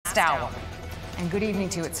hour. And good evening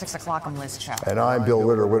to you at 6 o'clock. I'm Liz Chow. And I'm Bill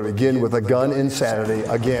Ritter. We're going to begin with a gun insanity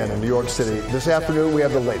again in New York City. This afternoon, we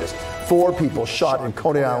have the latest. 4 people shot in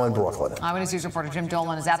Coney Island, Brooklyn. Eyewitness News reporter Jim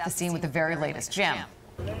Dolan is at the scene with the very latest. Jim.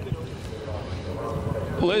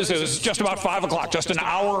 Liz, it was just about 5 o'clock, just an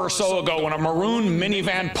hour or so ago, when a maroon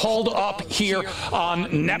minivan pulled up here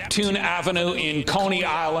on Neptune Avenue in Coney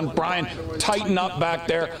Island. Brian, tighten up back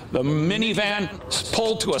there. The minivan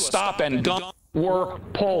pulled to a stop and guns were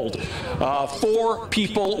pulled. 4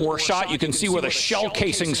 people were shot. You can see where the shell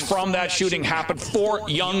casings from that shooting happened. 4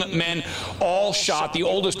 young men, all shot. The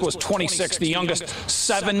oldest was 26, the youngest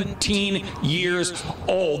 17 years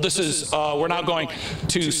old. This is, we're now going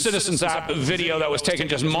to Citizens app video that was taken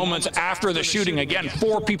just moments after the shooting. Again,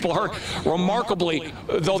 4 people hurt. Remarkably,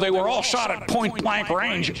 though they were all shot at point-blank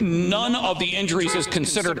range, none of the injuries is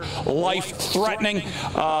considered life-threatening.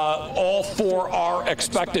 All 4 are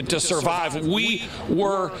expected to survive. We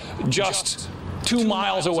were just 2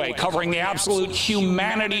 miles away, covering the absolute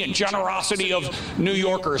humanity and generosity of New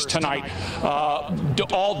Yorkers tonight,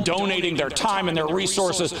 all donating their time and their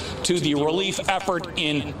resources to the relief effort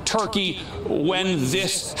in Turkey when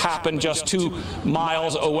this happened just 2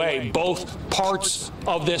 miles away. Both parts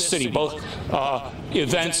of this city, both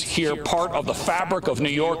events here, part of the fabric of New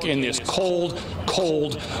York in this cold,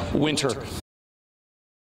 cold winter.